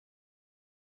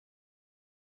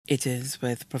It is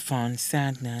with profound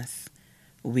sadness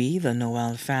we, the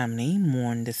Noel family,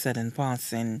 mourn the sudden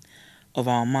passing of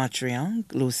our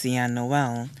matriarch, Ann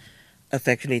Noel,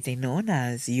 affectionately known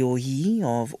as Yohi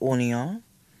of Orleans.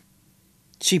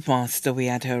 She passed away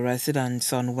at her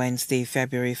residence on Wednesday,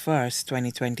 February 1st,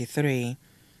 2023.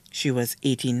 She was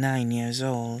 89 years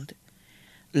old.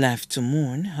 Left to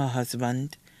mourn her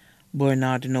husband,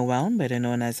 Bernard Noel, better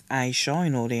known as Aisha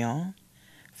in Orleans,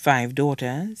 5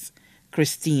 daughters,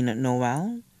 Christine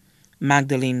Noel,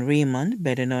 Magdalene Raymond,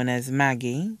 better known as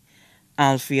Maggie,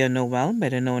 Althea Noel,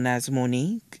 better known as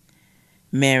Monique,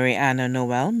 Mary Anna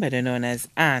Noel, better known as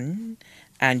Anne,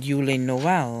 and Yulin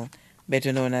Noel,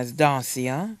 better known as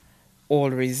Darcia, all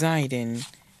residing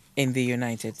in the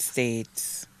United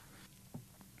States.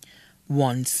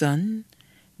 One son,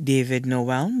 David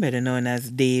Noel, better known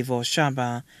as Dave or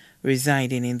Shaba,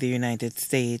 residing in the United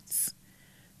States.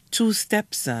 Two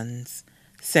stepsons,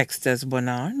 Sextus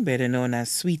Bernard, better known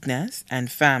as Sweetness,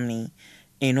 and family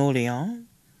in Orleans.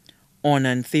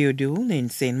 Onan Theodule in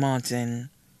St.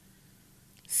 Martin.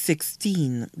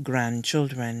 16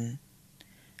 grandchildren: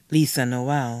 Lisa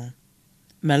Noel,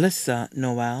 Melissa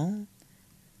Noel,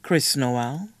 Chris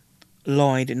Noel,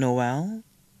 Lloyd Noel,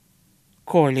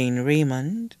 Corleen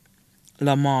Raymond,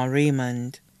 Lamar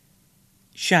Raymond,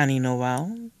 Shani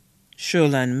Noel,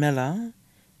 Sherlyn Miller,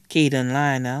 Caden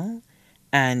Lionel,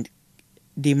 and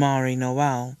Demari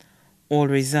Noel, all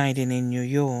residing in New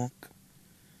York.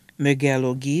 Miguel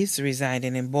Ogis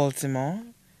residing in Baltimore.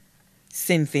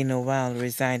 Cynthia Noel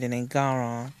residing in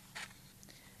Gara.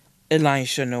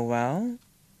 Elisha Noel,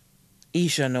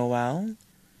 Isha Noel,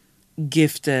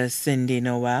 Gifter Cindy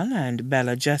Noel, and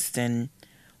Bella Justin,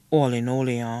 all in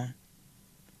Orleans.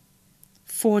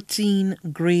 14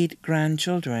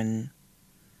 great-grandchildren: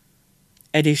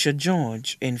 Edisha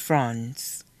George in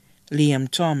France, Liam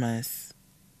Thomas,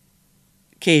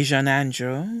 Kajan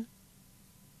Andrew,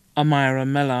 Amira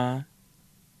Miller,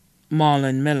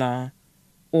 Marlon Miller,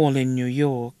 all in New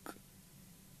York.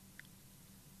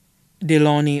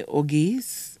 Delani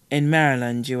Ogis in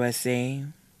Maryland, USA.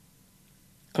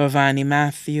 Cavani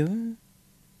Matthew,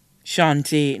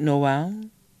 Shanti Noel,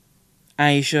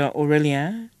 Aisha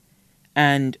Aurelia,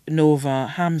 and Nova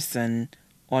Hampson,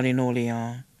 all in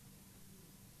Orleans.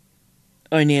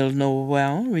 O'Neill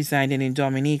Noel, residing in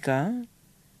Dominica.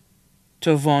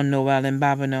 Tovon Noel in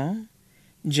Babonneau,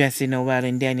 Jessie Noel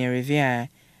in Denier Riviere,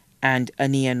 and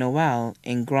Ania Noel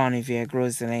in Grand Riviere,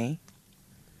 Grosley.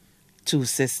 Two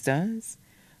sisters,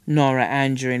 Nora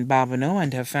Andrew in Babonneau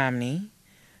and her family,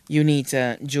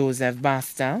 Unita Joseph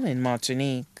Bastel in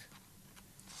Martinique.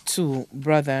 Two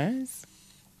brothers,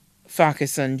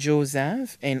 Farquharson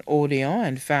Joseph in Orleans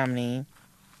and family,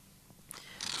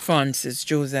 Francis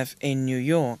Joseph in New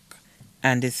York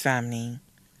and his family.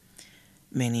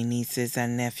 Many nieces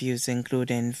and nephews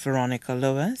including Veronica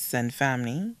Lewis and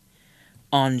family,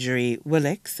 Andre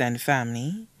Willix and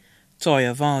family,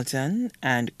 Toya Valton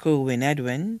and Corwin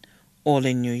Edwin, all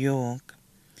in New York.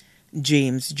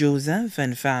 James Joseph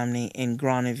and family in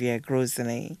Grand Riviere,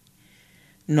 Grosley.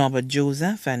 Norbert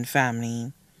Joseph and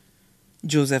family,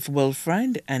 Joseph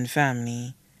Wilfred and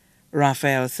family,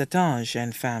 Raphael Satage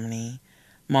and family,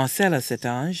 Marcella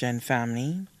Satage and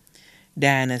family,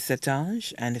 Diana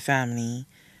Satage and family,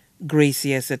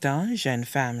 Gracia Satage and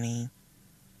family,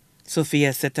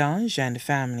 Sophia Satage and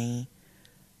family,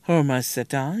 Hermas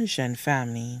Satage and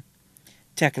family,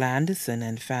 Tekla Anderson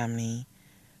and family,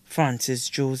 Francis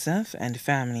Joseph and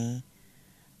family,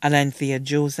 Alenthea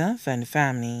Joseph and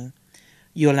family,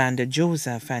 Yolanda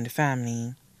Joseph and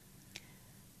family,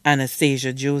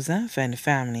 Anastasia Joseph and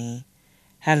family,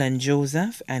 Helen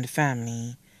Joseph and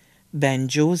family, Ben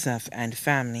Joseph and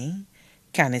family,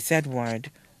 Canis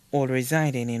Edward, all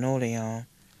residing in Orleans.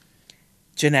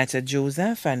 Janetta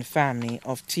Joseph and family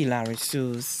of Tila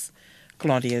Ressus,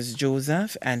 Claudius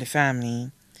Joseph and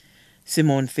family,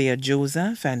 Simone Thea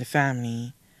Joseph and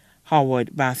family,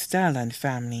 Howard Bastel and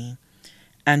family,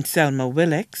 Anselma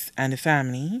Willix and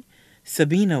family,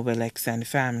 Sabina Willix and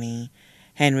family,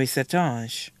 Henry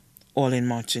Satage, all in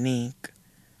Martinique.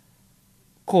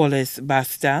 Corliss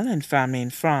Bastel and family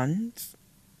in France,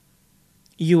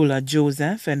 Eula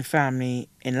Joseph and family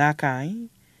in Lacaille,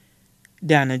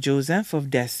 Dana Joseph of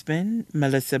Despin,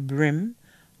 Melissa Brim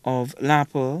of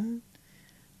Lapel,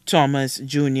 Thomas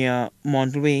Jr.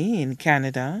 Montlouis in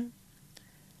Canada,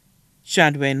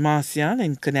 Chadwin Martial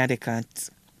in Connecticut,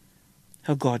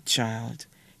 her godchild,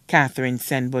 Catherine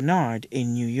St. Bernard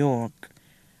in New York,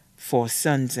 4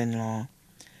 sons-in-law,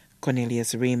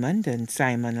 Cornelius Raymond and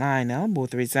Simon Lionel,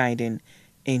 both residing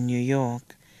in New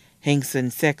York, Hinkson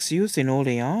Sexius in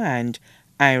Orleans, and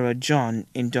Ira John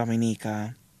in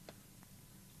Dominica.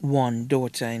 1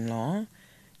 daughter-in-law,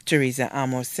 Teresa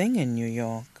Amos Singh in New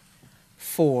York.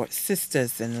 4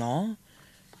 sisters-in-law,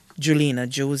 Julina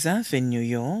Joseph in New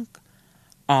York.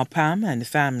 Arpam and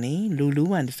family,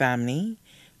 Lulu and family,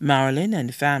 Marilyn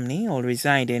and family, all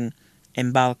residing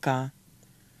in Balka.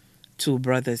 2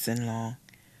 brothers-in-law,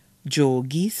 Joe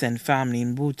Geese and family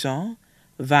in Bhutto,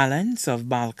 Valence of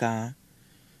Balka.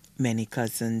 Many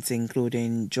cousins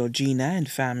including Georgina and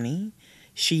family,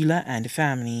 Sheila and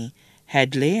family,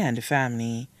 Headley and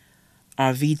family,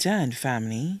 Arvita and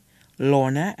family,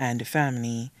 Lorna and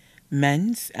family,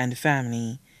 Menz and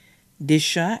family,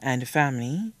 Disha and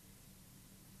family,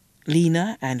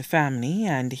 Lena and family,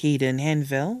 and Hayden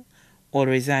Henville, all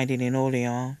residing in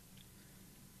Olean.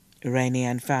 Rennie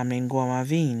and family in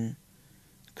Guamavine.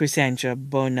 Crescentia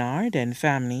Bernard and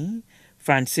family,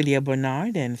 Francilia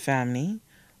Bernard and family,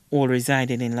 all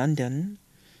residing in London.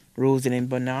 Rosalind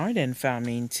Bernard and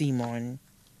family in Timon.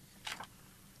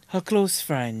 Her close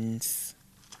friends,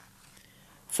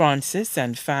 Francis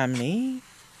and family,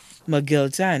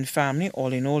 Magilda and family,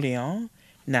 all in Olean.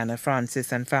 Nana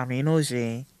Francis and family in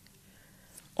Auger.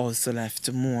 Also left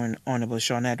to mourn Honorable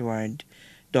Sean Edward,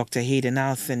 Dr. Hayden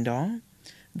Alcindor,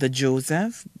 the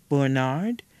Joseph,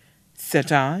 Bernard,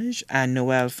 Setage, and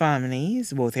Noel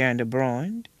families, both here and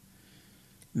abroad.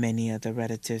 Many other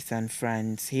relatives and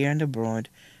friends here and abroad,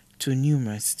 too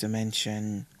numerous to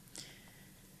mention.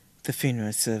 The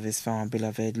funeral service for our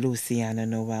beloved Lucy Ann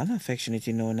Noel,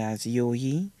 affectionately known as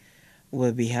Yohi,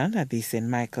 will be held at the St.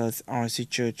 Michael's RC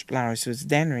Church, Clarissus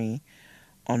Dennery,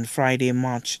 on Friday,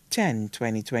 March 10,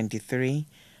 2023,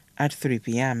 at 3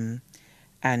 p.m.,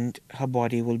 and her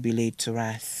body will be laid to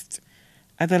rest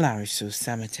at the Larissus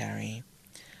Cemetery.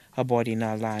 Her body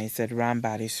now lies at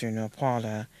Rambali Funeral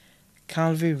Parlor,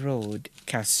 Calvary Road,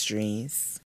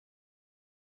 Castries.